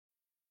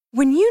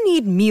When you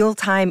need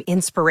mealtime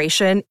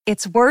inspiration,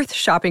 it's worth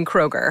shopping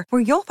Kroger,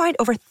 where you'll find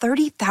over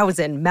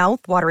 30,000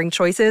 mouth-watering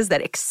choices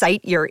that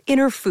excite your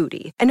inner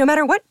foodie. And no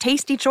matter what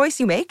tasty choice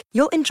you make,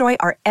 you'll enjoy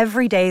our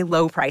everyday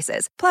low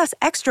prices, plus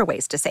extra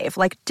ways to save,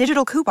 like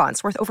digital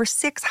coupons worth over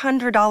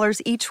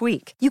 $600 each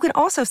week. You can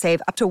also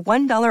save up to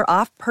 $1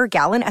 off per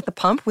gallon at the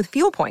pump with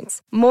fuel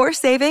points. More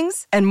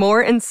savings and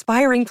more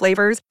inspiring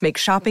flavors make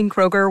shopping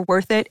Kroger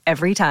worth it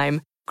every time.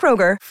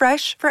 Kroger,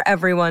 fresh for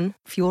everyone.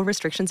 Fuel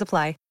restrictions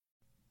apply.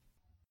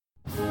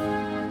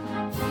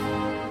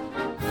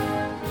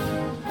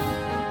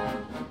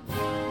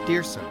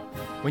 Dear Sir,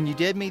 when you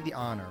did me the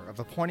honor of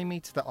appointing me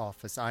to the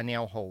office I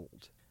now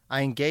hold,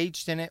 I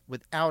engaged in it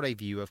without a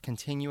view of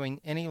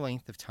continuing any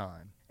length of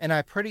time, and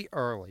I pretty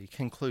early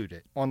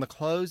concluded on the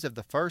close of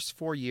the first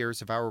 4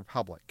 years of our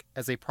republic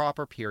as a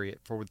proper period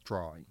for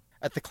withdrawing.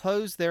 At the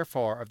close,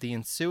 therefore, of the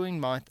ensuing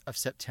month of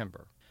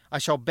September, I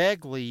shall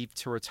beg leave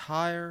to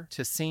retire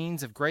to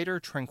scenes of greater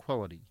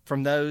tranquillity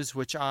from those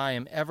which I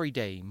am every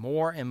day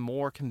more and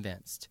more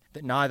convinced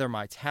that neither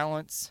my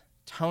talents,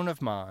 tone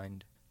of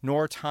mind,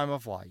 nor time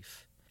of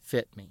life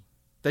fit me.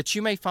 That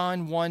you may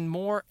find one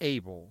more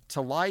able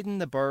to lighten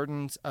the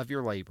burdens of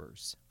your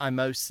labors, I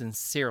most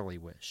sincerely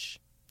wish.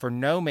 For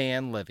no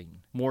man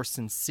living more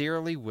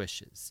sincerely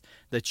wishes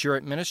that your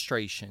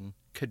administration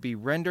could be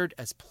rendered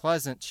as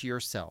pleasant to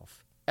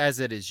yourself as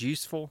it is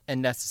useful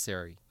and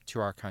necessary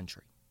to our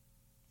country.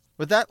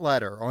 With that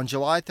letter on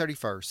July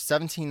 31st,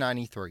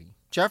 1793,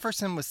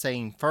 Jefferson was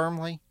saying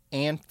firmly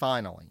and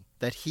finally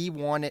that he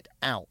wanted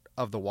out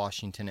of the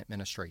Washington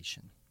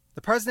administration.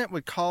 The president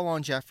would call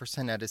on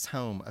Jefferson at his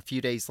home a few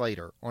days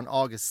later, on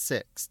August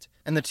 6th,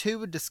 and the two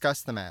would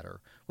discuss the matter,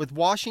 with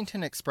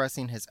Washington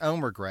expressing his own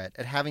regret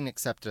at having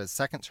accepted a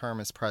second term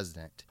as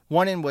president,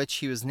 one in which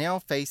he was now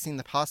facing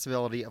the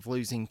possibility of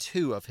losing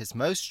two of his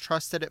most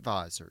trusted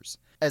advisors,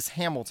 as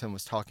Hamilton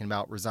was talking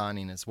about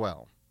resigning as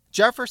well.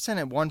 Jefferson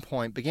at one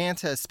point began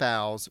to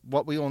espouse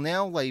what we will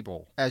now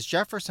label as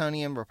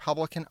Jeffersonian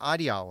Republican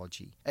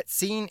ideology at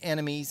seeing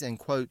enemies in,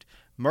 quote,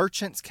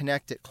 merchants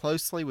connected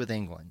closely with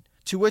England,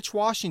 to which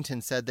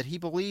Washington said that he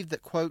believed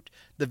that, quote,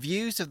 the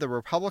views of the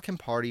Republican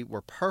Party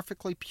were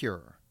perfectly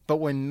pure, but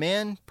when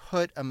men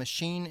put a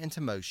machine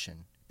into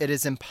motion, it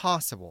is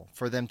impossible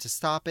for them to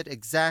stop it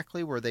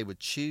exactly where they would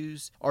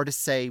choose or to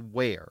say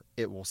where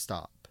it will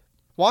stop.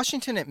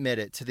 Washington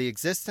admitted to the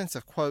existence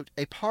of, quote,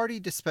 a party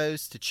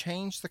disposed to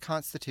change the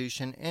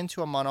Constitution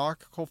into a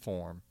monarchical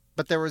form,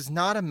 but there was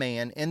not a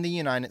man in the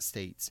United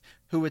States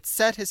who would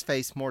set his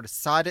face more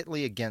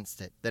decidedly against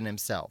it than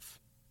himself.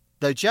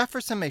 Though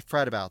Jefferson may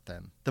fret about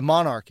them, the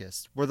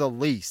monarchists were the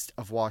least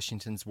of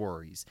Washington's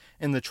worries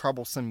in the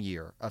troublesome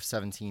year of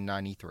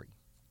 1793.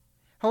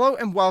 Hello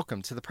and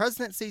welcome to the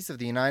Presidencies of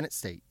the United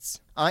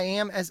States. I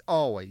am, as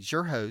always,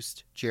 your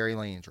host, Jerry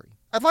Landry.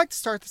 I'd like to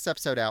start this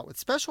episode out with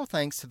special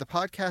thanks to the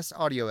podcast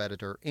audio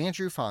editor,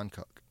 Andrew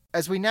Foncook.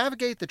 As we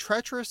navigate the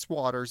treacherous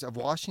waters of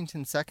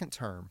Washington's second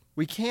term,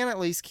 we can at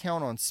least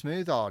count on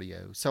smooth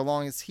audio so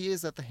long as he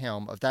is at the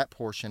helm of that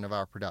portion of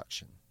our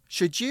production.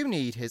 Should you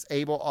need his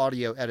able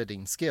audio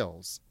editing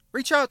skills,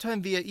 reach out to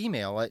him via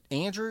email at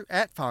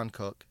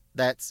andrew@foncook,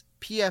 that's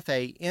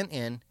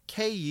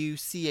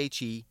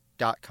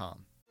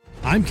PFANNKUCHE.com.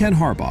 I'm Ken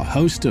Harbaugh,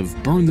 host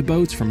of Burn the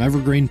Boats from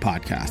Evergreen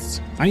Podcasts.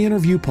 I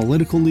interview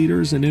political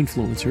leaders and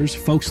influencers,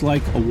 folks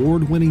like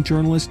award-winning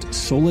journalist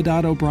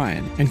Soledad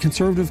O'Brien and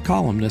conservative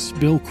columnist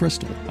Bill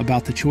Kristol,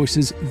 about the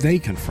choices they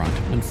confront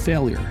when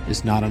failure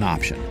is not an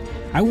option.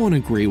 I won't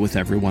agree with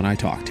everyone I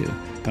talk to,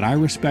 but I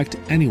respect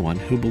anyone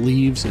who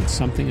believes in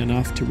something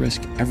enough to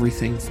risk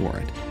everything for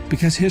it.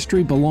 Because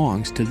history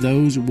belongs to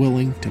those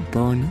willing to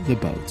burn the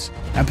boats.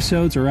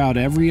 Episodes are out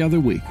every other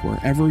week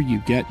wherever you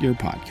get your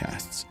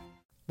podcasts.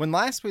 When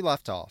last we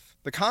left off,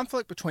 the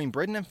conflict between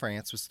Britain and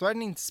France was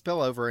threatening to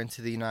spill over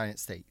into the United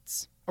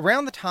States.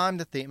 Around the time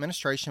that the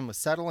administration was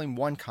settling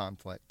one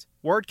conflict,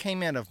 word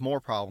came in of more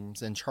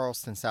problems in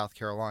Charleston, South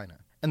Carolina,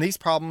 and these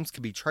problems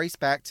could be traced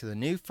back to the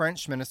new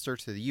French minister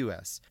to the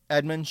U.S.,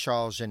 Edmond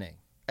Charles Genet,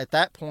 at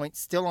that point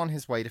still on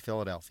his way to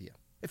Philadelphia.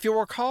 If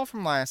you'll recall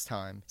from last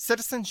time,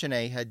 Citizen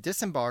Genet had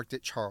disembarked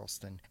at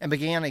Charleston and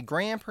began a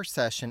grand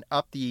procession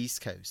up the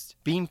East Coast,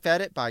 being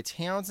feted by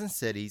towns and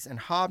cities and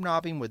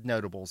hobnobbing with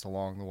notables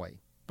along the way.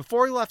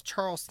 Before he left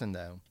Charleston,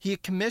 though, he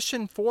had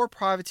commissioned 4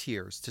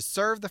 privateers to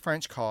serve the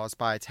French cause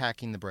by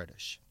attacking the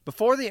British.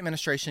 Before the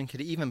administration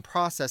could even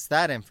process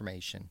that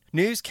information,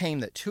 news came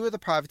that 2 of the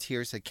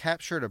privateers had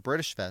captured a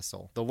British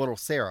vessel, the Little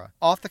Sarah,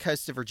 off the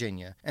coast of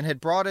Virginia and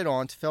had brought it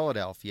on to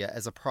Philadelphia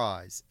as a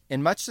prize,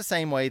 in much the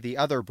same way the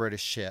other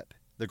British ship,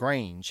 the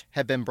Grange,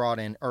 had been brought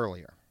in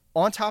earlier.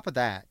 On top of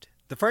that,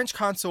 the French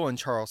consul in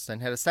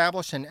Charleston had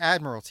established an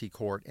admiralty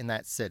court in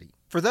that city.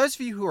 For those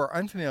of you who are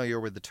unfamiliar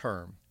with the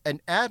term,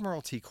 an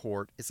admiralty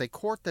court is a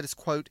court that is,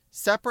 quote,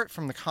 separate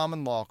from the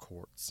common law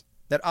courts,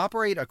 that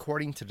operate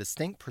according to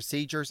distinct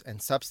procedures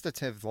and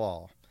substantive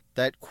law,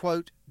 that,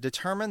 quote,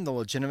 determine the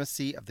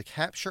legitimacy of the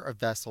capture of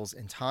vessels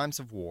in times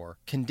of war,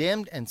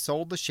 condemned and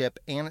sold the ship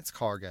and its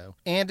cargo,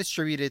 and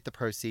distributed the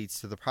proceeds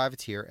to the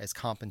privateer as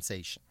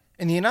compensation.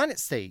 In the United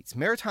States,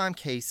 maritime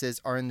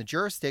cases are in the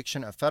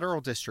jurisdiction of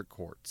federal district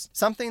courts,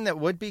 something that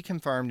would be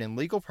confirmed in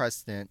legal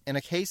precedent in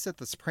a case that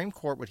the Supreme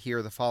Court would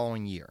hear the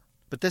following year.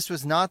 But this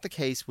was not the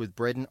case with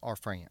Britain or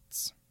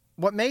France.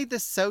 What made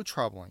this so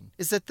troubling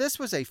is that this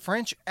was a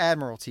French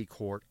Admiralty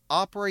court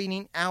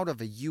operating out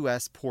of a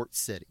U.S. port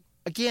city.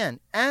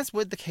 Again, as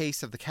with the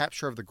case of the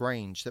capture of the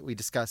Grange that we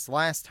discussed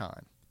last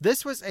time,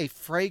 this was a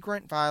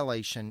flagrant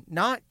violation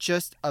not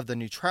just of the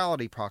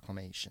Neutrality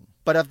Proclamation,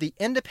 but of the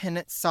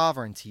independent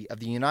sovereignty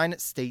of the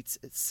United States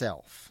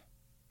itself.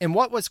 In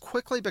what was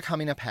quickly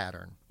becoming a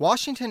pattern,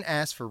 Washington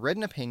asked for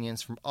written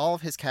opinions from all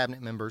of his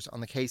cabinet members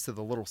on the case of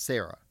the Little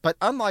Sarah, but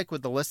unlike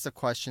with the list of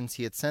questions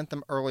he had sent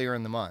them earlier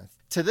in the month,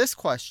 to this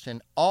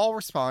question, all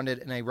responded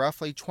in a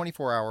roughly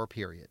 24-hour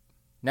period.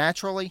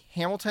 Naturally,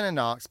 Hamilton and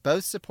Knox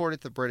both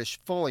supported the British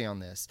fully on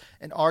this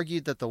and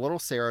argued that the Little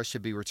Sarah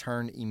should be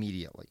returned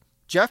immediately.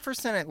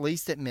 Jefferson at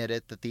least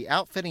admitted that the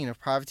outfitting of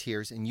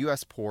privateers in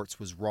U.S. ports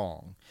was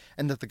wrong,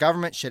 and that the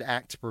government should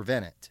act to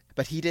prevent it.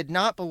 But he did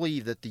not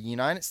believe that the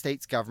United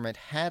States government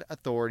had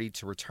authority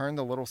to return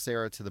the Little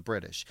Sarah to the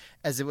British,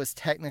 as it was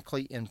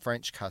technically in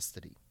French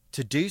custody.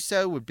 To do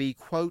so would be,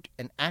 quote,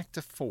 an act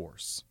of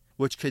force,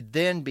 which could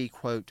then be,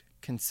 quote,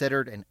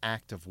 considered an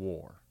act of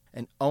war,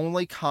 and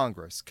only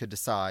Congress could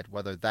decide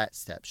whether that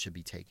step should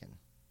be taken.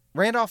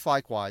 Randolph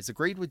likewise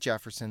agreed with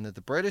Jefferson that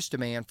the British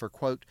demand for,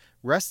 quote,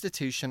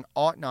 restitution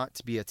ought not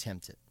to be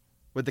attempted.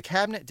 With the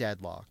cabinet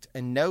deadlocked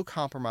and no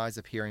compromise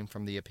appearing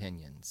from the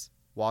opinions,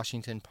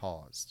 Washington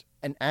paused,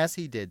 and as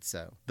he did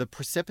so, the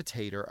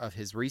precipitator of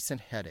his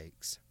recent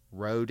headaches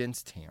rode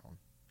into town.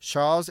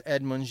 Charles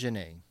Edmond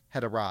Genet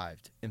had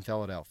arrived in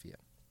Philadelphia.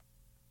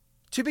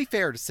 To be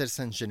fair to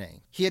Citizen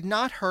Genet, he had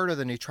not heard of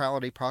the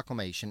Neutrality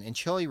Proclamation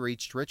until he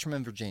reached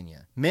Richmond,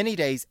 Virginia, many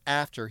days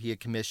after he had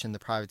commissioned the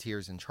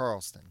privateers in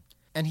Charleston,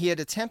 and he had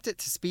attempted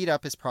to speed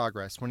up his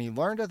progress when he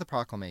learned of the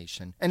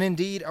proclamation, and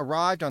indeed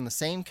arrived on the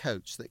same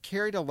coach that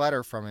carried a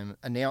letter from him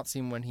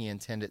announcing when he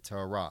intended to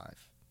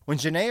arrive. When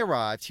Genet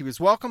arrived, he was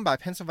welcomed by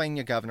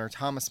Pennsylvania Governor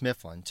Thomas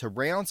Mifflin to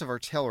rounds of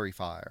artillery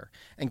fire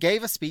and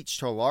gave a speech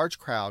to a large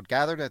crowd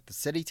gathered at the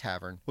city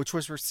tavern, which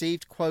was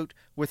received, quote,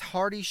 with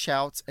hearty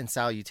shouts and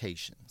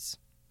salutations.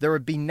 There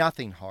would be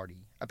nothing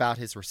hearty about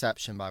his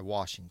reception by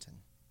Washington.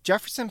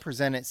 Jefferson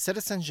presented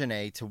Citizen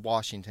Genet to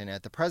Washington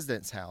at the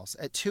President's house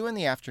at 2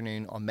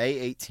 p.m. on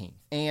May 18th,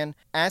 and,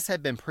 as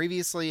had been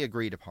previously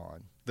agreed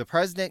upon, the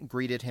President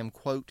greeted him,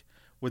 quote,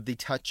 with the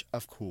touch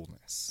of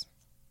coolness.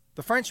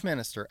 The French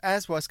minister,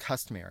 as was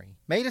customary,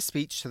 made a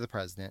speech to the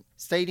President,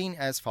 stating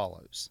as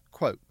follows,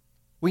 quote,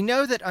 we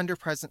know that under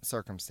present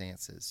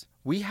circumstances,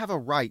 we have a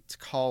right to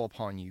call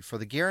upon you for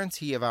the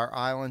guarantee of our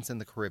islands in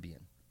the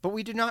Caribbean, but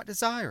we do not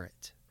desire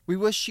it. We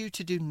wish you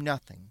to do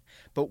nothing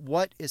but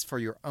what is for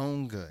your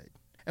own good,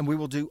 and we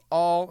will do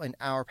all in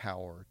our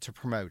power to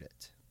promote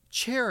it.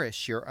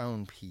 Cherish your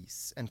own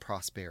peace and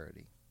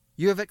prosperity.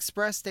 You have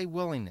expressed a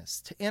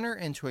willingness to enter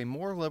into a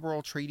more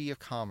liberal treaty of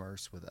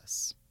commerce with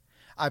us.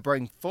 I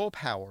bring full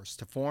powers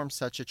to form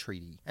such a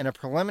treaty and a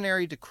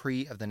preliminary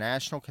decree of the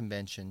National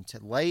Convention to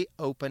lay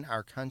open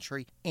our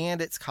country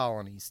and its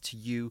colonies to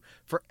you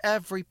for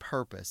every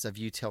purpose of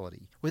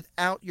utility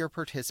without your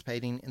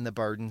participating in the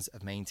burdens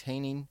of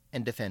maintaining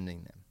and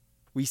defending them.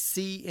 We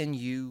see in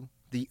you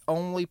the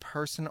only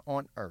person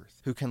on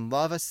earth who can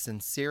love us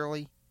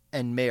sincerely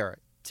and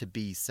merit to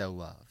be so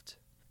loved.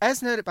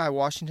 As noted by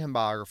Washington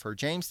biographer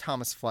James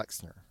Thomas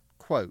Flexner,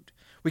 quote,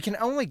 we can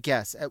only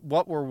guess at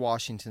what were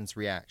Washington's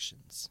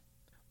reactions.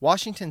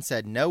 Washington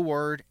said no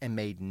word and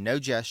made no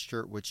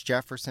gesture which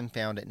Jefferson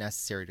found it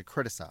necessary to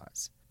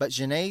criticize, but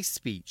Genet's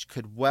speech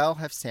could well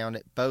have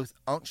sounded both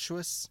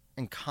unctuous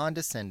and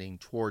condescending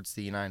towards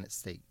the United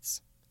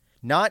States.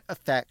 Not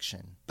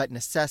affection, but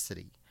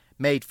necessity,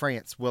 made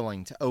France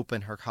willing to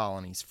open her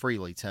colonies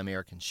freely to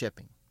American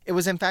shipping. It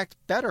was in fact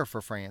better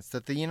for France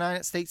that the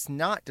United States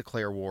not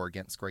declare war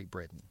against Great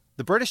Britain.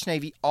 The British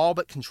Navy all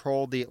but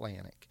controlled the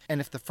Atlantic, and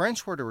if the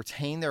French were to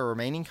retain their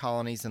remaining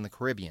colonies in the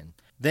Caribbean,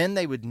 then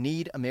they would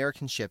need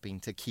American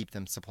shipping to keep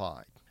them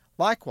supplied.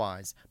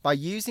 Likewise, by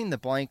using the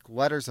blank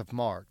letters of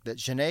marque that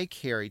Genet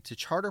carried to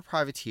charter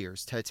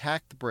privateers to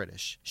attack the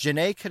British,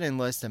 Genet could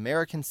enlist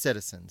American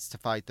citizens to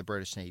fight the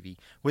British Navy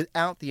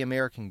without the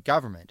American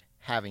government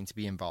having to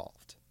be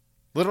involved.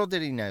 Little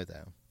did he know,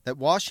 though, that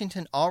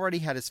Washington already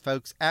had his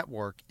folks at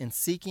work in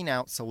seeking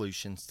out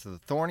solutions to the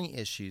thorny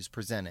issues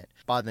presented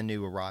by the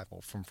new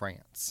arrival from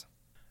France.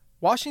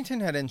 Washington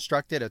had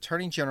instructed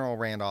Attorney General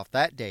Randolph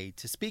that day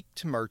to speak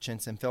to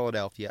merchants in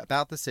Philadelphia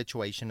about the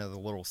situation of the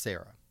Little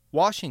Sarah.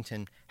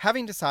 Washington,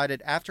 having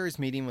decided after his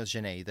meeting with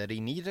Genet that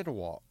he needed a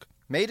walk,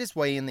 made his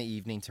way in the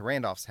evening to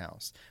Randolph's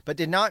house, but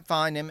did not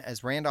find him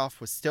as Randolph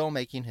was still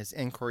making his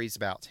inquiries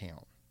about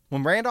town.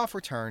 When Randolph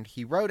returned,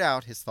 he wrote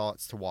out his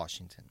thoughts to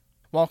Washington.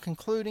 While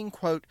concluding,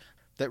 quote,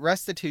 that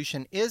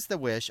restitution is the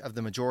wish of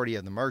the majority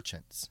of the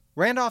merchants,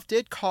 Randolph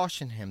did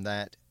caution him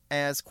that,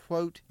 as,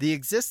 quote, the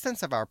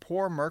existence of our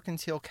poor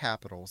mercantile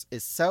capitals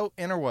is so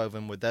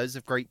interwoven with those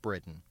of Great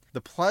Britain, the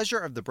pleasure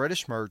of the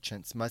British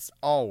merchants must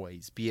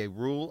always be a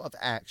rule of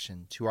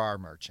action to our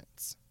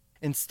merchants.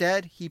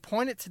 Instead, he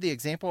pointed to the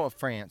example of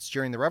France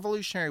during the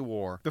Revolutionary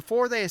War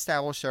before they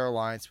established their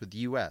alliance with the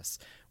U.S.,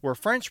 where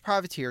French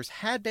privateers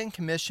had been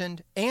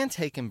commissioned and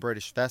taken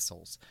British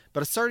vessels,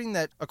 but asserting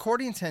that,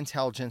 according to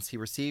intelligence he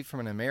received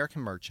from an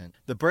American merchant,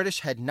 the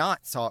British had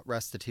not sought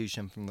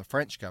restitution from the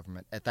French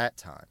government at that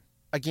time.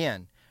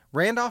 Again,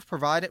 Randolph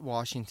provided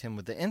Washington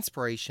with the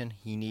inspiration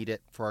he needed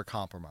for a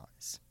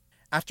compromise.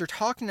 After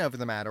talking over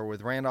the matter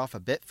with Randolph a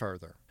bit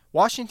further,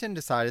 Washington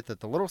decided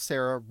that the Little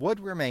Sarah would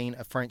remain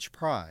a French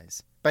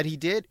prize, but he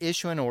did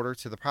issue an order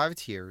to the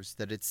privateers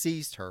that had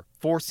seized her,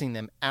 forcing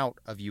them out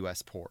of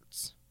U.S.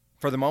 ports.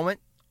 For the moment,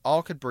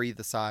 all could breathe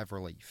a sigh of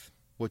relief,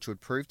 which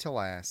would prove to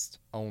last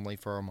only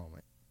for a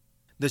moment.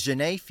 The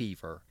Genet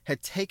fever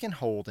had taken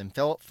hold in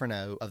Philip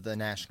Freneau of the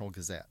National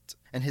Gazette,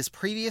 and his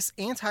previous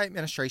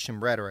anti-administration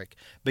rhetoric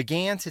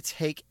began to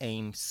take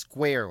aim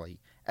squarely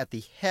at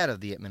the head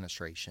of the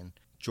administration,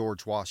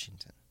 George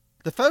Washington.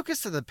 The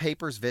focus of the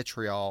paper's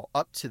vitriol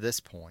up to this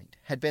point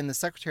had been the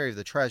Secretary of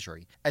the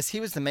Treasury, as he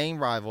was the main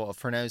rival of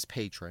Freneau's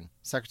patron,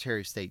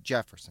 Secretary of State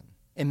Jefferson.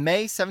 In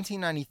May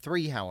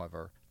 1793,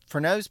 however,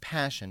 Freneau's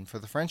passion for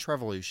the French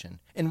Revolution,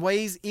 in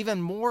ways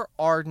even more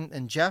ardent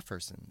than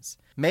Jefferson's,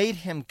 made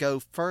him go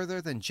further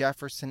than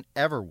Jefferson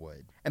ever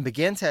would, and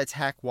begin to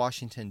attack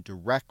Washington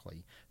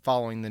directly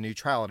following the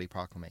Neutrality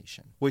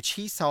Proclamation, which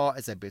he saw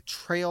as a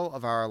betrayal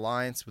of our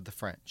alliance with the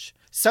French.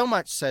 So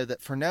much so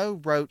that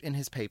Freneau wrote in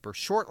his paper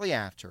shortly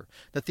after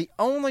that the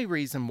only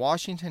reason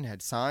Washington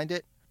had signed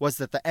it was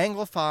that the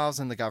Anglophiles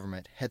in the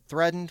government had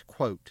threatened,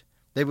 quote,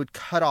 they would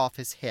cut off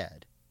his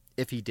head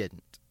if he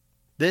didn't.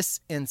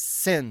 This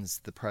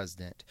incensed the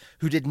president,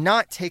 who did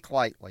not take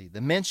lightly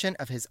the mention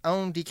of his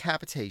own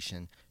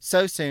decapitation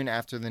so soon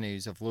after the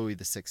news of Louis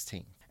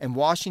XVI, and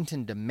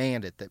Washington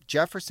demanded that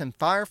Jefferson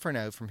fire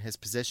Freneau from his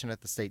position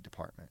at the State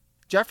Department.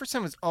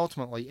 Jefferson was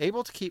ultimately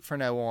able to keep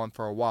Freneau on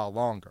for a while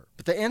longer,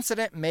 but the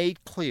incident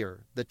made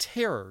clear the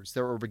terrors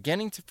that were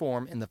beginning to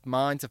form in the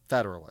minds of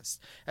Federalists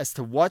as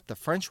to what the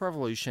French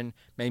Revolution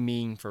may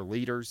mean for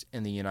leaders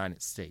in the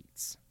United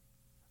States.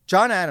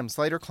 John Adams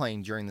later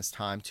claimed during this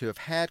time to have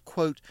had,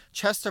 quote,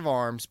 chests of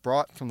arms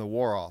brought from the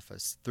War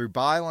Office through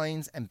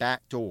by-lanes and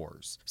back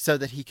doors so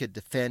that he could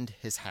defend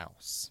his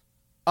house.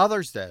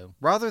 Others, though,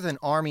 rather than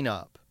arming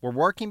up, were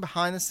working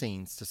behind the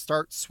scenes to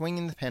start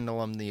swinging the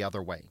pendulum the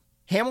other way.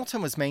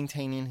 Hamilton was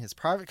maintaining his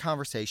private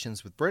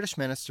conversations with British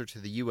Minister to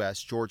the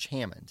U.S. George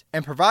Hammond,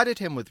 and provided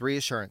him with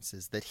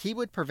reassurances that he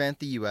would prevent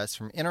the U.S.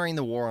 from entering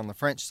the war on the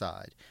French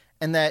side,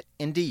 and that,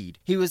 indeed,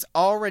 he was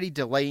already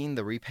delaying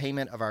the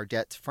repayment of our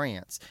debt to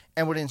France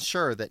and would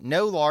ensure that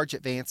no large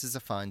advances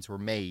of funds were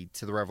made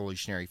to the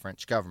revolutionary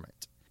French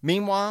government.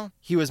 Meanwhile,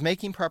 he was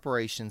making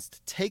preparations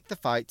to take the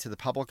fight to the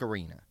public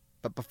arena,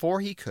 but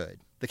before he could,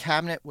 the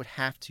cabinet would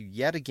have to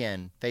yet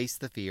again face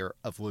the fear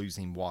of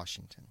losing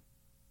Washington.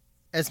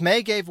 As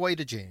May gave way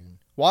to June,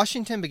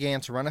 Washington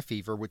began to run a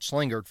fever which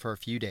lingered for a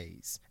few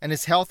days, and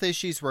his health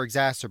issues were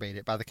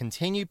exacerbated by the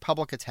continued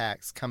public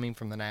attacks coming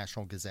from the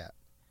National Gazette.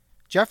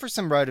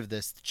 Jefferson wrote of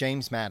this to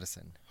James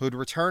Madison, who had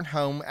returned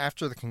home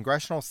after the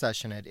congressional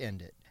session had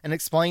ended, and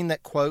explained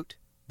that, quote,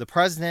 the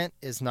president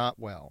is not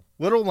well.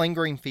 Little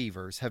lingering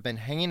fevers have been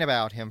hanging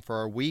about him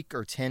for a week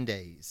or 10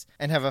 days,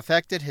 and have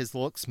affected his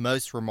looks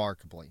most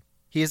remarkably.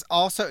 He is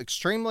also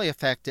extremely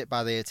affected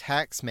by the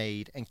attacks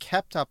made and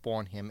kept up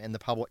on him in the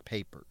public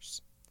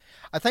papers.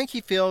 I think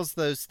he feels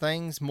those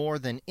things more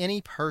than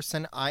any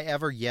person I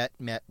ever yet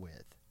met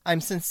with. I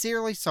am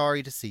sincerely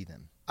sorry to see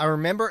them. I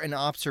remember an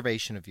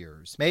observation of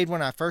yours, made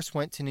when I first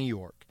went to New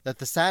York, that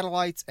the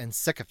satellites and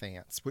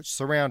sycophants which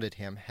surrounded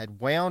him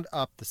had wound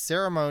up the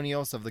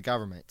ceremonials of the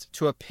government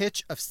to a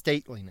pitch of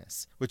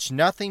stateliness which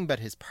nothing but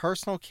his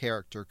personal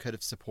character could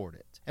have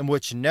supported, and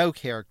which no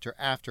character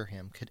after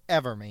him could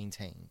ever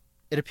maintain.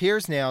 It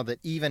appears now that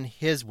even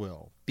his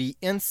will be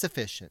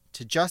insufficient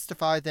to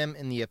justify them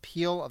in the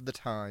appeal of the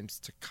times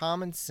to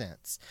common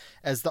sense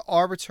as the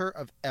arbiter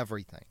of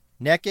everything.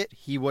 Naked,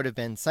 he would have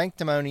been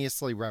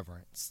sanctimoniously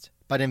reverenced,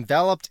 but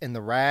enveloped in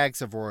the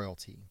rags of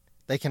royalty,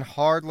 they can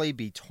hardly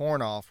be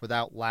torn off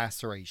without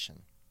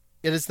laceration.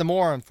 It is the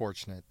more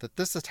unfortunate that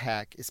this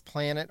attack is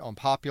planted on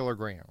popular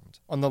ground,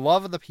 on the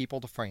love of the people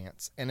to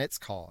France and its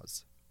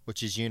cause,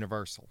 which is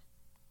universal.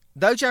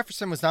 Though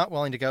Jefferson was not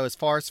willing to go as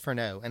far as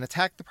Freneau and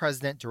attack the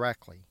president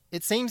directly,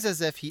 it seems as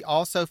if he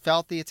also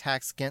felt the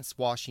attacks against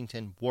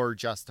Washington were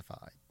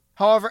justified.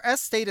 However,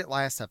 as stated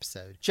last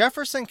episode,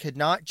 Jefferson could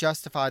not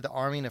justify the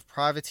arming of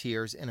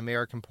privateers in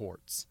American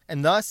ports,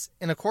 and thus,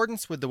 in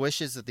accordance with the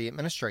wishes of the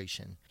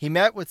administration, he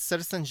met with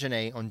Citizen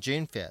Genet on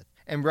June 5th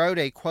and wrote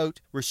a,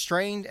 quote,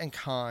 restrained and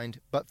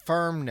kind but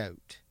firm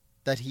note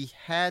that he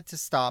had to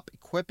stop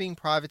equipping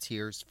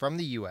privateers from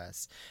the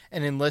U.S.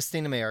 and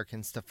enlisting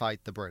Americans to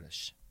fight the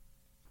British.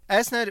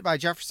 As noted by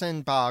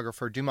Jefferson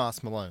biographer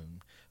Dumas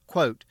Malone,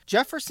 quote,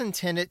 Jefferson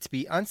tended to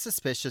be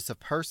unsuspicious of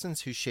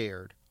persons who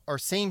shared, or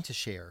seemed to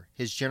share,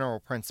 his general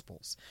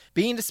principles,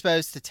 being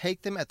disposed to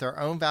take them at their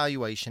own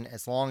valuation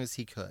as long as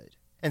he could,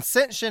 And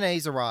since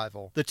Genet's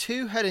arrival, the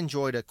two had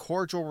enjoyed a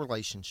cordial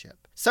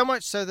relationship, so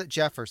much so that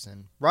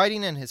Jefferson,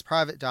 writing in his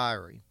private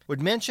diary,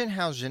 would mention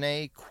how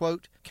Genet,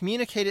 quote,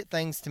 communicated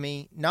things to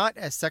me not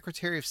as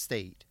Secretary of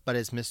State, but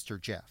as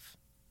Mr. Jeff.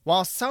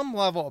 While some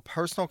level of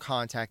personal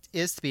contact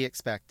is to be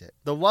expected,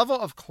 the level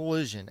of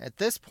collusion at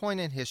this point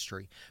in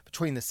history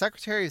between the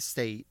Secretary of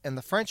State and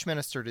the French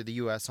minister to the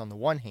U.S. on the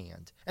one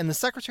hand, and the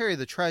Secretary of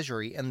the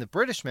Treasury and the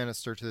British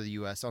minister to the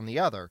U.S. on the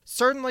other,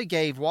 certainly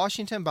gave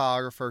Washington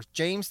biographer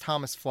James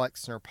Thomas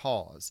Flexner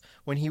pause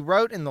when he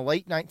wrote in the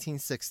late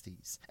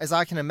 1960s, as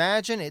I can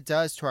imagine it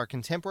does to our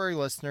contemporary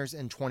listeners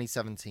in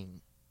 2017.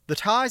 The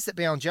ties that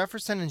bound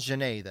Jefferson and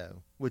Genet,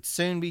 though, would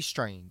soon be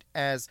strained,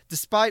 as,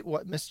 despite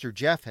what Mr.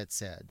 Jeff had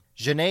said,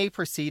 Genet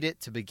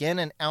proceeded to begin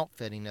an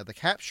outfitting of the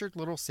captured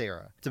Little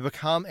Sarah to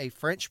become a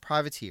French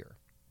privateer,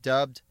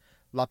 dubbed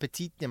La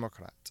Petite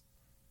Démocrate.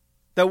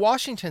 Though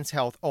Washington's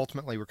health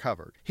ultimately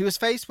recovered, he was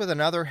faced with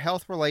another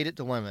health-related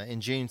dilemma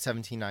in June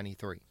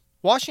 1793.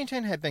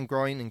 Washington had been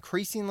growing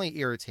increasingly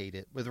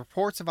irritated with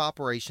reports of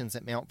operations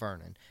at Mount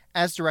Vernon,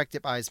 as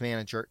directed by his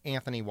manager,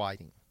 Anthony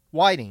Whiting.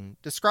 Whiting,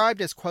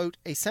 described as, quote,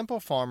 a simple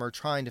farmer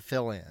trying to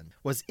fill in,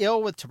 was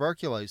ill with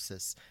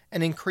tuberculosis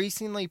and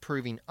increasingly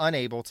proving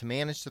unable to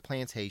manage the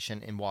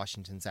plantation in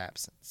Washington's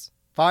absence.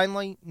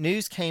 Finally,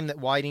 news came that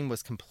Whiting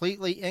was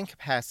completely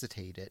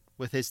incapacitated,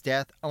 with his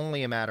death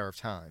only a matter of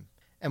time,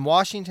 and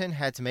Washington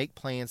had to make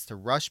plans to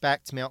rush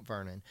back to Mount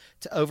Vernon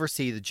to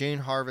oversee the June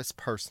harvest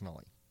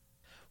personally.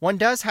 One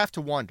does have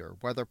to wonder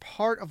whether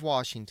part of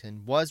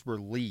Washington was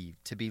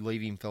relieved to be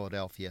leaving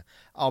Philadelphia,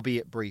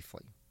 albeit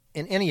briefly.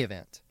 In any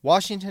event,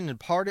 Washington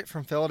departed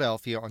from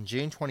Philadelphia on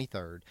June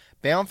 23rd,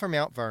 bound for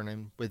Mount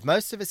Vernon, with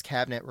most of his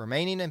cabinet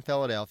remaining in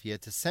Philadelphia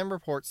to send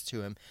reports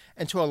to him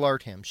and to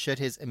alert him should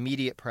his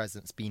immediate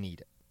presence be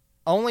needed.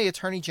 Only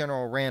Attorney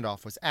General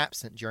Randolph was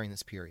absent during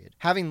this period,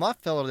 having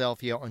left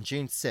Philadelphia on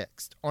June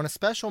 6th on a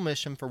special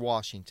mission for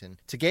Washington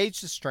to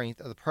gauge the strength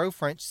of the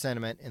pro-French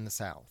sentiment in the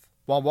South.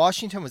 While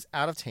Washington was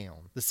out of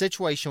town, the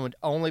situation would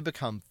only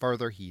become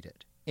further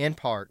heated, in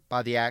part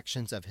by the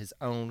actions of his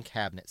own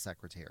cabinet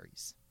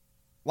secretaries.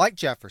 Like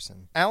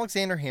Jefferson,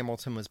 Alexander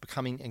Hamilton was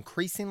becoming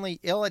increasingly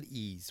ill at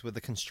ease with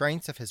the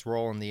constraints of his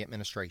role in the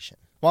administration.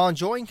 While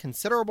enjoying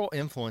considerable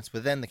influence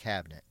within the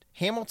cabinet,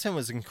 Hamilton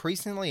was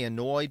increasingly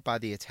annoyed by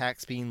the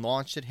attacks being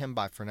launched at him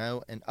by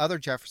Freneau and other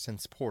Jefferson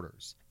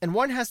supporters, and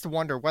one has to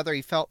wonder whether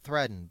he felt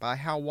threatened by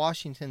how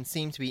Washington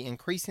seemed to be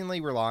increasingly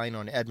relying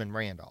on Edmund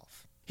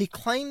Randolph. He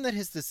claimed that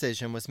his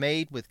decision was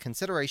made with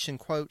consideration,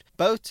 quote,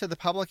 both to the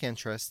public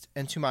interest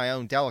and to my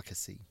own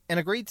delicacy, and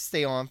agreed to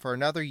stay on for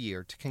another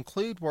year to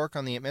conclude work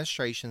on the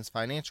administration's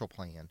financial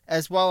plan,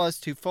 as well as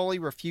to fully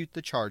refute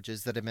the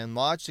charges that had been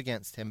lodged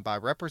against him by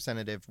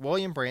Representative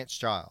William Branch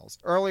Giles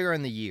earlier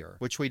in the year,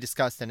 which we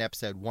discussed in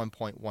episode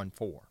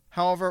 1.14.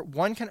 However,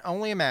 one can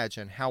only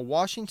imagine how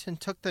Washington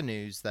took the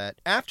news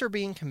that, after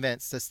being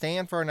convinced to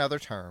stand for another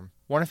term,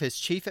 one of his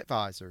chief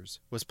advisors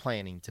was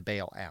planning to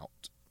bail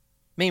out.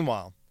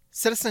 Meanwhile,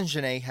 Citizen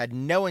Genet had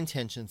no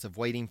intentions of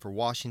waiting for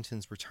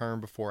Washington's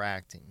return before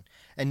acting,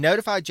 and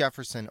notified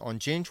Jefferson on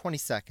June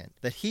 22nd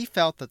that he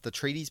felt that the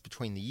treaties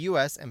between the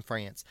U.S. and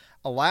France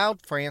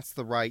allowed France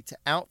the right to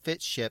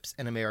outfit ships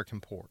in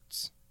American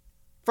ports.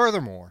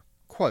 Furthermore,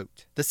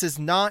 quote, this is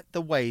not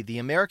the way the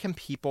American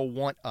people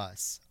want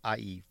us,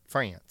 i.e.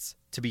 France,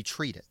 to be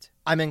treated.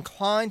 I'm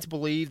inclined to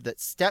believe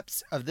that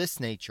steps of this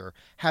nature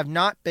have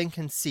not been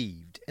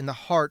conceived in the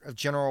heart of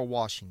General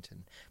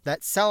Washington,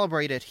 that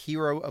celebrated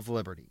hero of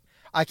liberty.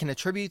 I can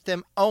attribute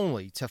them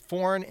only to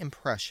foreign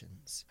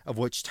impressions, of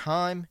which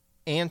time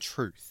and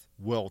truth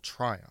will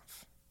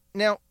triumph.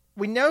 Now,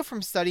 we know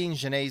from studying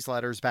Genet's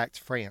letters back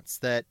to France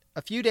that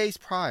a few days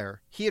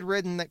prior he had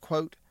written that,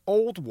 quote,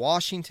 old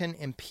Washington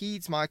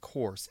impedes my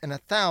course in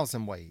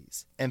 1,000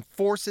 ways, and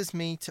forces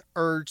me to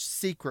urge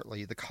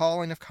secretly the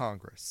calling of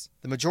Congress,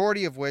 the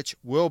majority of which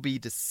will be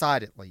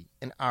decidedly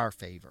in our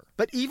favor.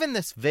 But even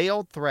this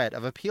veiled threat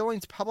of appealing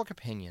to public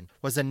opinion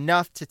was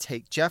enough to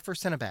take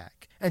Jefferson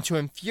aback and to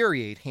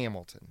infuriate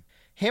Hamilton.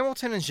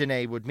 Hamilton and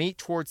Genet would meet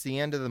towards the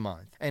end of the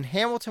month, and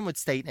Hamilton would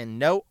state in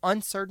no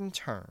uncertain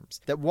terms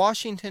that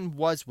Washington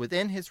was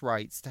within his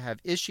rights to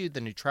have issued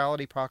the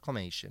Neutrality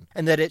Proclamation,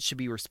 and that it should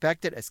be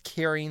respected as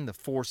carrying the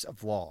force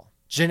of law.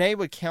 Genet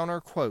would counter,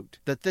 quote,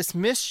 that this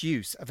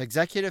misuse of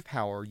executive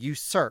power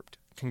usurped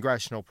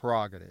congressional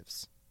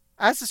prerogatives.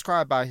 As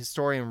described by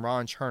historian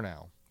Ron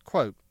Chernow,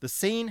 quote, the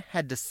scene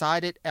had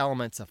decided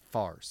elements of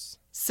farce.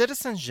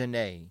 Citizen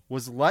Genet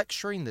was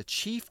lecturing the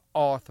chief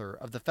author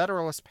of the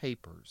Federalist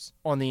Papers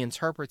on the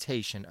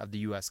interpretation of the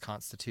U.S.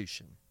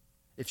 Constitution.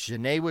 If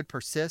Genet would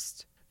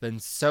persist,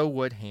 then so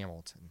would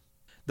Hamilton.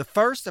 The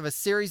first of a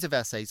series of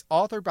essays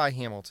authored by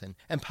Hamilton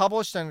and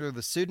published under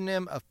the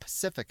pseudonym of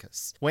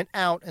Pacificus went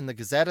out in the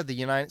Gazette of the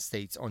United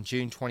States on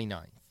June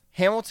 29th.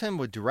 Hamilton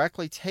would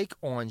directly take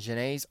on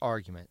Genet's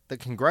argument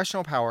that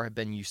congressional power had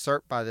been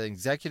usurped by the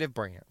executive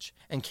branch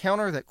and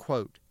counter that,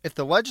 quote, if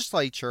the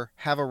legislature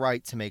have a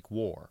right to make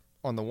war,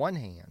 on the one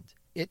hand,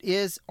 it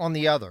is, on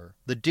the other,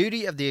 the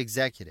duty of the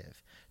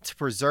executive to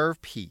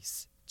preserve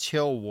peace,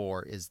 till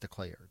war is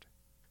declared.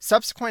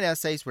 Subsequent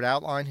essays would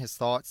outline his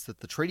thoughts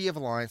that the Treaty of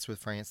Alliance with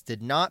France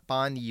did not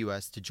bind the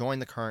U.S. to join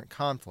the current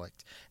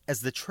conflict,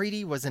 as the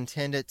treaty was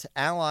intended to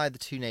ally the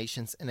two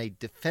nations in a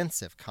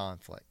defensive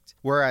conflict,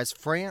 whereas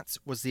France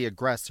was the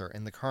aggressor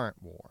in the current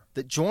war,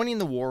 that joining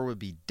the war would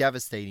be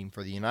devastating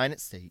for the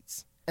United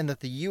States, and that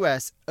the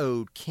U.S.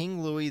 owed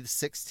King Louis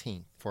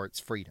XVI for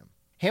its freedom.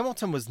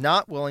 Hamilton was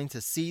not willing to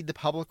cede the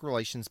public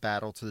relations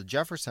battle to the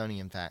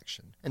Jeffersonian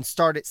faction and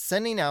started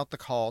sending out the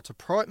call to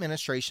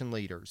pro-administration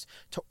leaders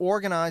to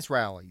organize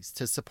rallies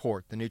to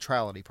support the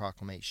Neutrality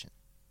Proclamation.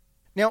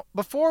 Now,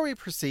 before we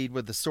proceed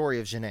with the story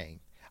of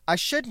Genet, I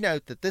should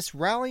note that this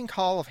rallying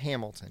call of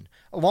Hamilton,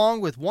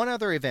 along with one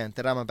other event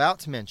that I'm about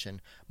to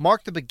mention,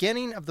 marked the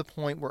beginning of the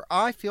point where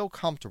I feel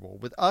comfortable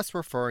with us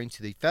referring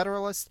to the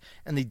Federalist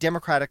and the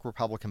Democratic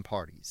Republican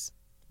parties.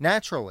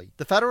 Naturally,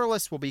 the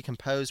Federalists will be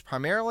composed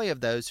primarily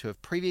of those who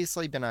have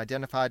previously been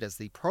identified as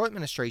the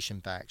pro-administration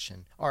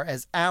faction or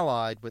as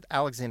allied with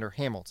Alexander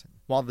Hamilton,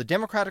 while the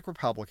Democratic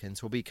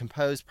Republicans will be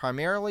composed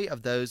primarily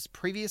of those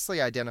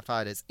previously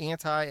identified as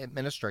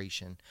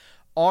anti-administration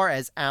or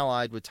as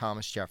allied with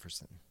Thomas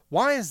Jefferson.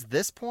 Why is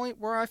this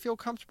point where I feel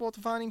comfortable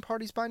defining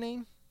parties by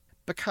name?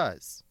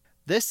 Because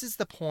this is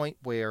the point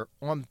where,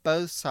 on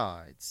both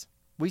sides,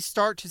 we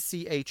start to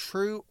see a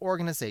true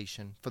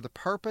organization for the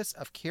purpose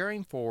of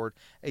carrying forward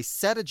a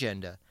set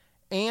agenda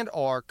and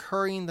are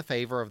currying the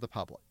favor of the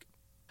public.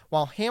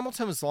 While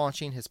Hamilton was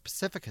launching his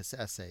Pacificus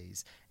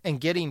essays and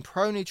getting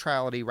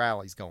pro-neutrality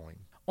rallies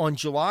going, on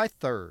July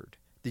 3rd,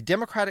 the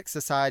Democratic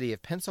Society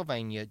of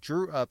Pennsylvania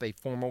drew up a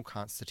formal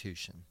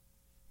constitution.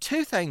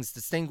 Two things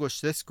distinguish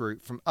this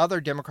group from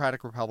other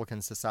Democratic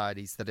Republican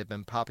societies that have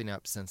been popping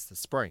up since the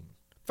spring.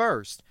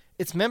 First,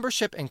 its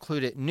membership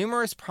included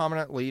numerous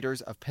prominent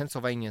leaders of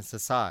Pennsylvania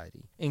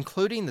society,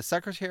 including the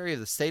Secretary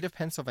of the State of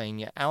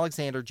Pennsylvania,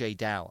 Alexander J.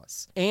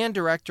 Dallas, and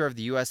Director of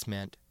the U.S.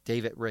 Mint,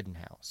 David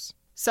Rittenhouse.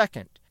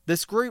 Second,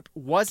 this group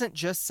wasn't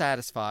just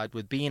satisfied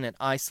with being an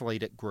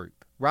isolated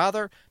group.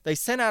 Rather, they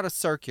sent out a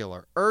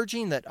circular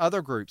urging that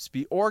other groups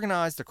be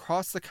organized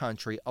across the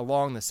country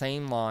along the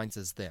same lines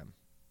as them.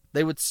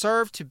 They would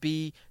serve to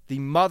be the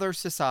mother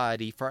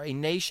society for a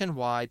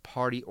nationwide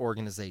party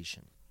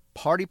organization.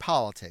 Party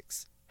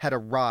politics had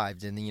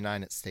arrived in the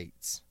United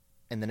States,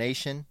 and the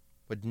nation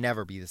would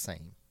never be the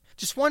same.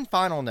 Just one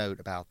final note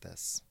about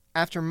this.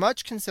 After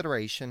much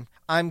consideration,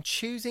 I'm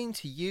choosing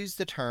to use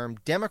the term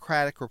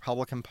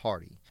Democratic-Republican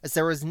Party, as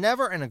there was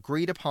never an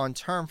agreed-upon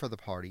term for the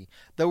party,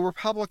 though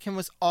Republican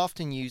was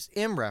often used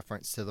in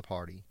reference to the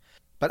party.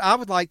 But I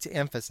would like to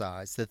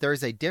emphasize that there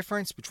is a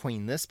difference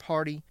between this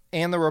party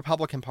and the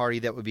Republican Party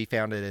that would be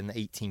founded in the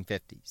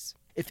 1850s.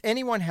 If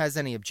anyone has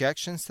any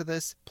objections to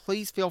this,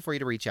 please feel free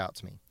to reach out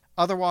to me.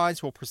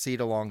 Otherwise, we'll proceed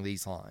along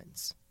these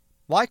lines.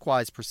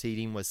 Likewise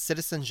proceeding was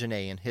Citizen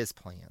Genet and his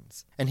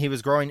plans, and he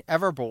was growing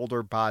ever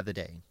bolder by the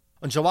day.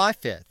 On July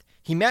 5th,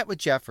 he met with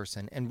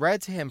Jefferson and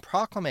read to him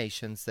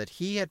proclamations that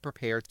he had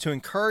prepared to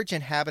encourage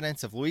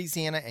inhabitants of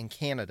Louisiana and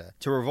Canada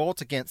to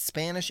revolt against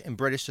Spanish and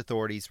British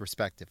authorities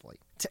respectively.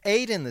 To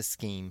aid in this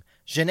scheme,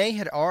 Genet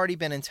had already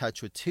been in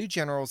touch with two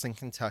generals in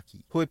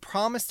Kentucky who had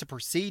promised to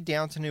proceed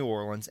down to New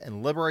Orleans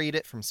and liberate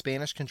it from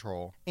Spanish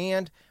control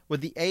and,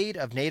 with the aid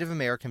of Native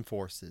American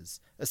forces,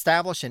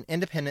 establish an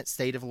independent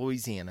state of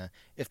Louisiana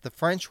if the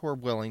French were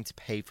willing to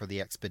pay for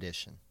the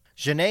expedition.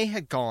 Genet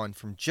had gone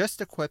from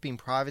just equipping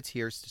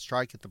privateers to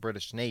strike at the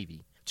British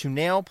Navy to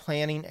now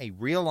planning a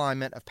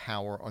realignment of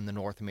power on the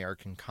North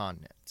American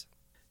continent.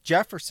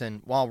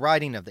 Jefferson, while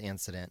writing of the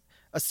incident,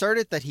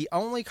 asserted that he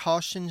only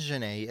cautioned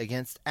Genet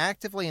against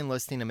actively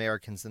enlisting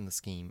Americans in the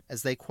scheme,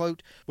 as they,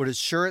 quote, would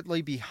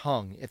assuredly be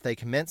hung if they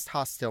commenced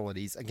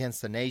hostilities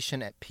against a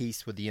nation at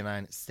peace with the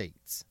United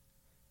States.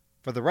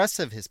 For the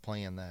rest of his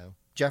plan, though,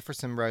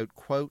 Jefferson wrote,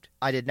 quote,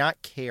 I did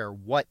not care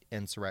what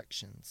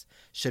insurrections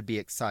should be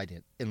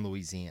excited in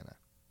Louisiana.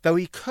 Though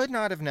he could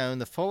not have known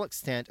the full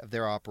extent of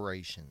their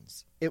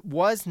operations, it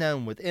was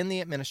known within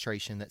the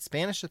administration that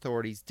Spanish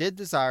authorities did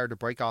desire to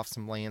break off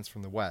some lands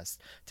from the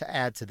West to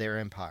add to their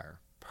empire.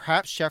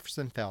 Perhaps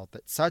Jefferson felt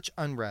that such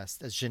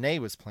unrest as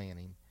Genet was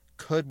planning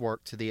could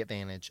work to the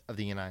advantage of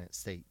the United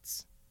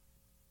States.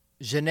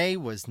 Genet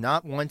was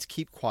not one to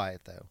keep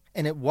quiet, though,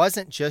 and it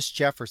wasn't just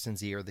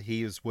Jefferson's ear that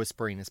he was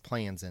whispering his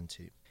plans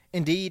into.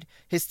 Indeed,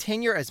 his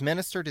tenure as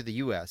minister to the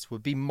U.S.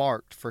 would be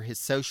marked for his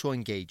social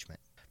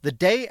engagement. The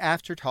day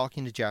after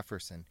talking to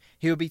Jefferson,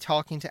 he would be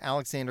talking to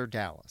Alexander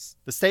Dallas,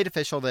 the state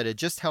official that had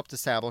just helped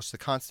establish the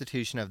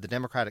Constitution of the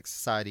Democratic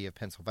Society of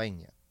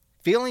Pennsylvania.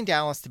 Feeling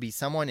Dallas to be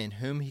someone in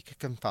whom he could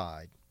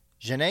confide,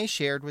 Genet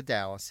shared with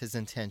Dallas his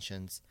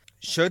intentions,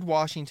 should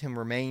Washington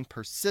remain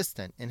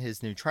persistent in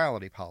his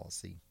neutrality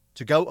policy,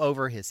 to go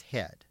over his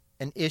head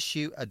and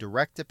issue a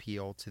direct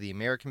appeal to the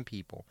American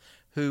people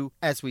who,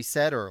 as we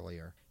said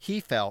earlier, he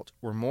felt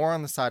were more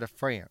on the side of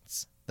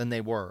France than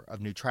they were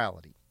of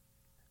neutrality.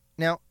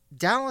 Now,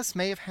 Dallas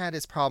may have had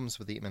his problems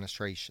with the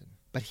administration,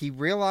 but he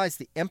realized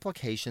the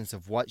implications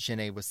of what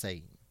Genet was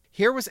saying.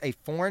 Here was a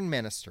foreign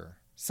minister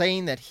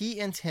saying that he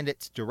intended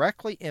to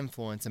directly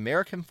influence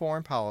American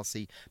foreign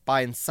policy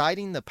by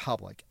inciting the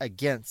public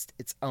against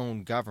its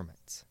own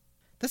government.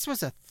 This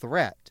was a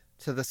threat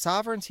to the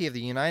sovereignty of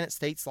the United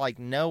States like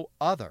no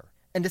other,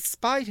 and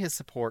despite his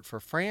support for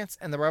France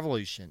and the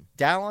Revolution,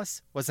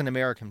 Dallas was an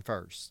American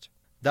first.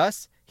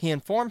 Thus, he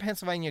informed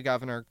Pennsylvania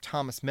Governor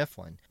Thomas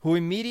Mifflin, who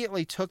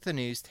immediately took the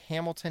news to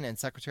Hamilton and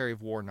Secretary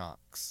of War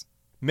Knox.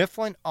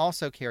 Mifflin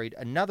also carried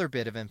another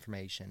bit of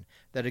information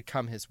that had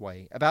come his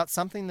way about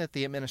something that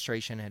the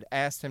administration had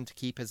asked him to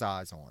keep his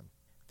eyes on.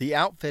 The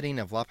outfitting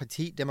of La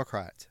Petite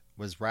Democrate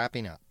was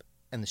wrapping up,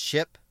 and the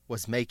ship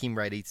was making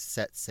ready to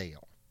set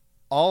sail.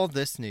 All of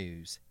this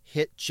news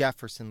hit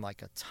Jefferson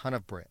like a ton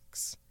of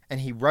bricks,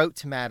 and he wrote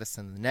to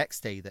Madison the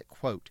next day that,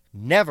 quote,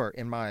 "Never,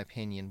 in my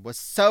opinion, was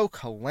so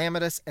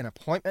calamitous an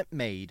appointment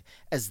made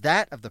as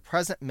that of the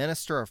present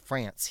minister of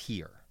France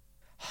here.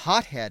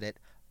 Hot-headed,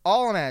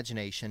 all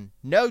imagination,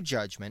 no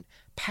judgment,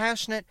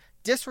 passionate,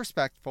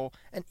 disrespectful,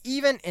 and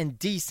even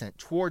indecent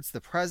towards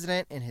the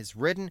president in his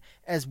written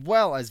as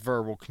well as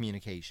verbal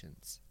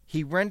communications.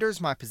 He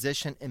renders my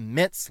position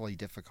immensely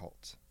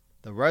difficult."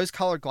 The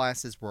rose-colored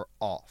glasses were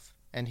off,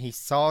 and he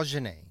saw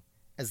Genet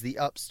as the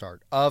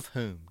upstart of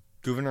whom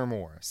Gouverneur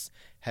Morris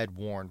had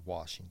warned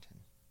Washington.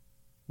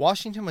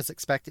 Washington was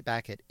expected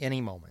back at any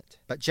moment,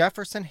 but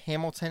Jefferson,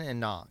 Hamilton, and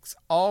Knox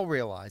all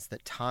realized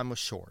that time was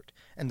short,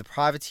 and the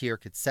privateer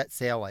could set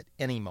sail at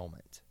any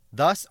moment.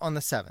 Thus, on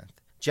the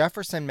 7th,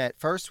 Jefferson met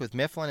first with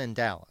Mifflin in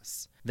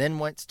Dallas, then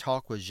went to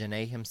talk with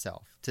Genet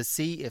himself to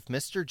see if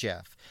Mr.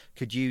 Jeff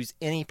could use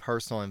any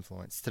personal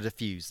influence to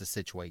defuse the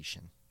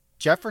situation.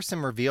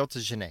 Jefferson revealed to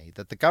Genet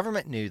that the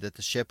government knew that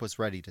the ship was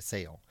ready to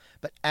sail,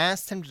 but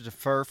asked him to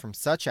defer from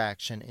such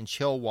action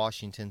until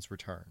Washington's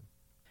return.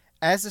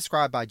 As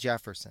described by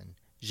Jefferson,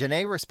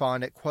 Genet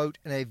responded, quote,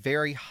 in a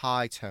very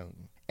high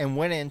tone, and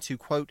went into,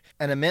 quote,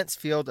 an immense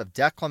field of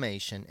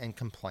declamation and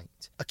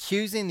complaint,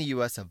 accusing the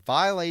U.S. of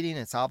violating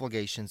its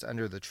obligations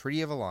under the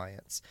Treaty of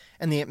Alliance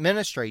and the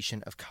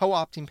administration of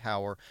co-opting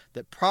power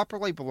that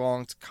properly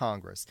belonged to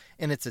Congress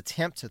in its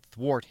attempt to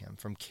thwart him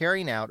from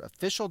carrying out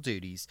official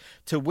duties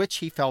to which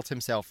he felt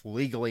himself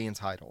legally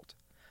entitled.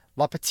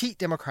 La Petite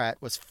Democrate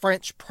was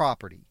French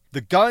property. The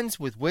guns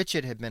with which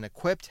it had been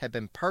equipped had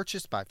been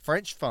purchased by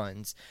French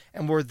funds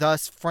and were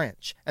thus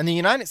French, and the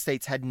United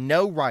States had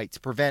no right to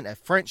prevent a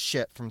French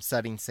ship from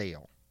setting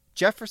sail.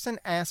 Jefferson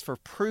asked for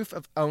proof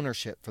of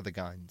ownership for the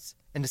guns,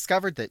 and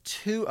discovered that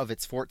 2 of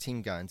its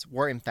 14 guns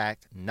were in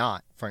fact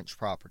not French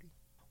property.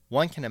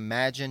 One can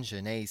imagine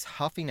Genet's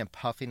huffing and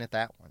puffing at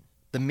that one.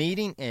 The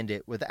meeting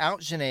ended without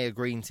Genet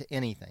agreeing to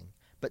anything,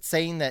 but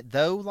saying that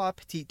though La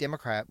Petite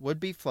Democrate would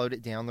be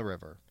floated down the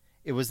river,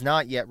 it was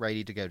not yet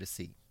ready to go to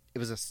sea. It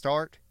was a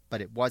start,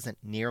 but it wasn't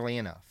nearly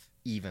enough,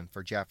 even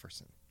for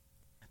Jefferson.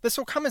 This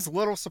will come as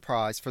little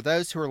surprise for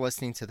those who are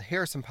listening to the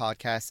Harrison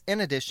podcast in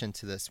addition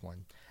to this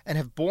one, and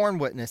have borne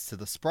witness to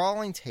the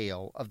sprawling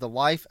tale of the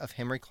life of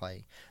Henry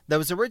Clay that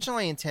was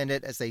originally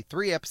intended as a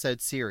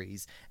 3-episode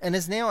series and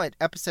is now at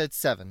episode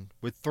 7,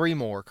 with 3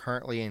 more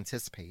currently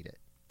anticipated.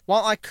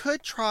 While I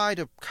could try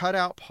to cut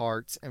out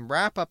parts and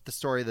wrap up the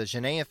story of the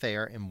Genet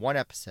affair in 1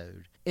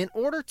 episode, in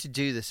order to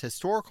do this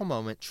historical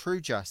moment true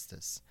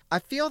justice, I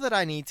feel that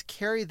I need to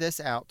carry this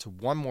out to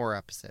 1 more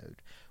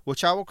episode,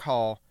 which I will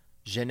call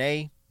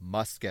Genet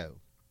Must Go,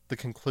 the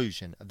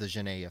conclusion of the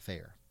Genet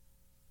affair.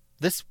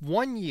 This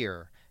 1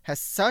 year has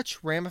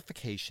such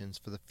ramifications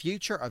for the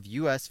future of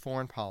U.S.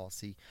 foreign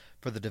policy,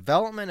 for the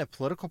development of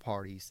political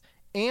parties,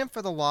 and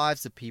for the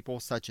lives of people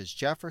such as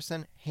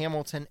Jefferson,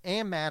 Hamilton,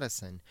 and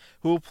Madison,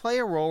 who will play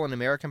a role in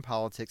American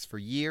politics for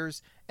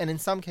years, and in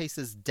some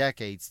cases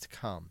decades to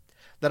come,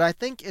 that I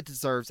think it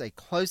deserves a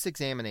close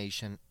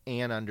examination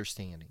and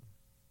understanding.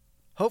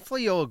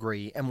 Hopefully you'll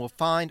agree and will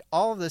find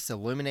all of this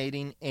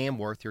illuminating and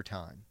worth your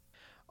time.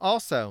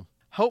 Also,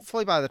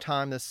 hopefully by the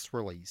time this is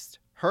released,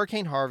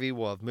 Hurricane Harvey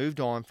will have moved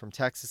on from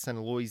Texas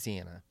and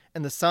Louisiana,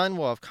 and the sun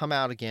will have come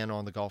out again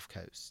on the Gulf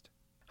Coast.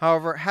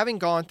 However, having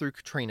gone through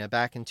Katrina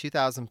back in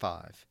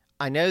 2005,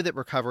 I know that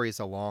recovery is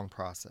a long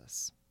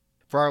process.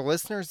 For our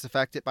listeners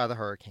affected by the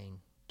hurricane,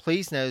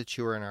 please know that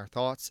you are in our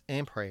thoughts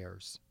and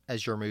prayers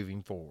as you're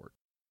moving forward.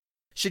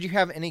 Should you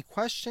have any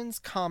questions,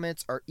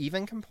 comments, or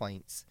even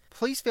complaints,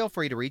 please feel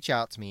free to reach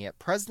out to me at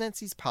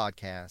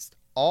presidentiespodcast,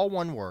 all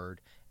one word,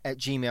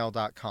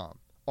 @gmail.com,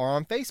 or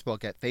on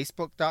Facebook at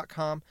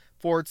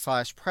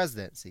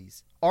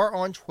facebook.com/presidencies, or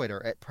on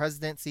Twitter at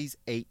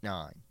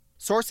presidencies89.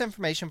 Source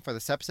information for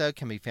this episode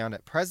can be found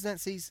at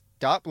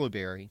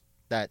presidencies.blueberry,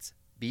 that's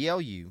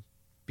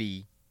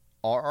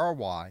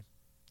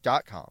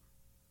BLUBRRY.com.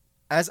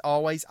 As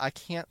always, I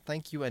can't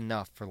thank you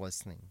enough for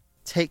listening.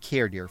 Take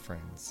care, dear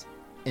friends.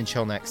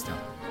 Until next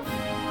time.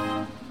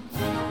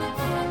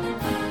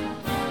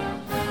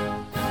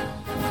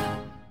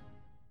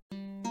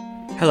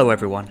 Hello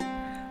everyone.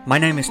 My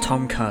name is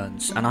Tom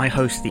Kearns, and I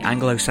host the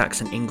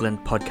Anglo-Saxon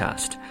England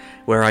podcast,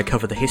 where I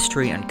cover the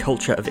history and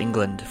culture of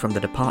England from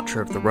the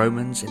departure of the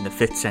Romans in the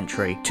 5th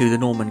century to the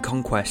Norman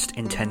conquest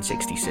in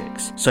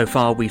 1066. So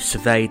far, we've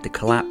surveyed the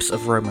collapse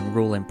of Roman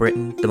rule in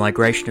Britain, the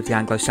migration of the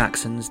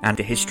Anglo-Saxons, and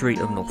the history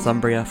of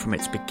Northumbria from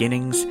its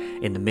beginnings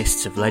in the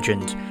mists of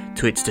legend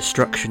to its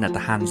destruction at the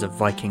hands of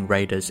Viking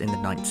raiders in the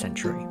 9th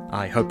century.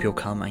 I hope you'll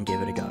come and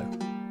give it a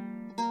go.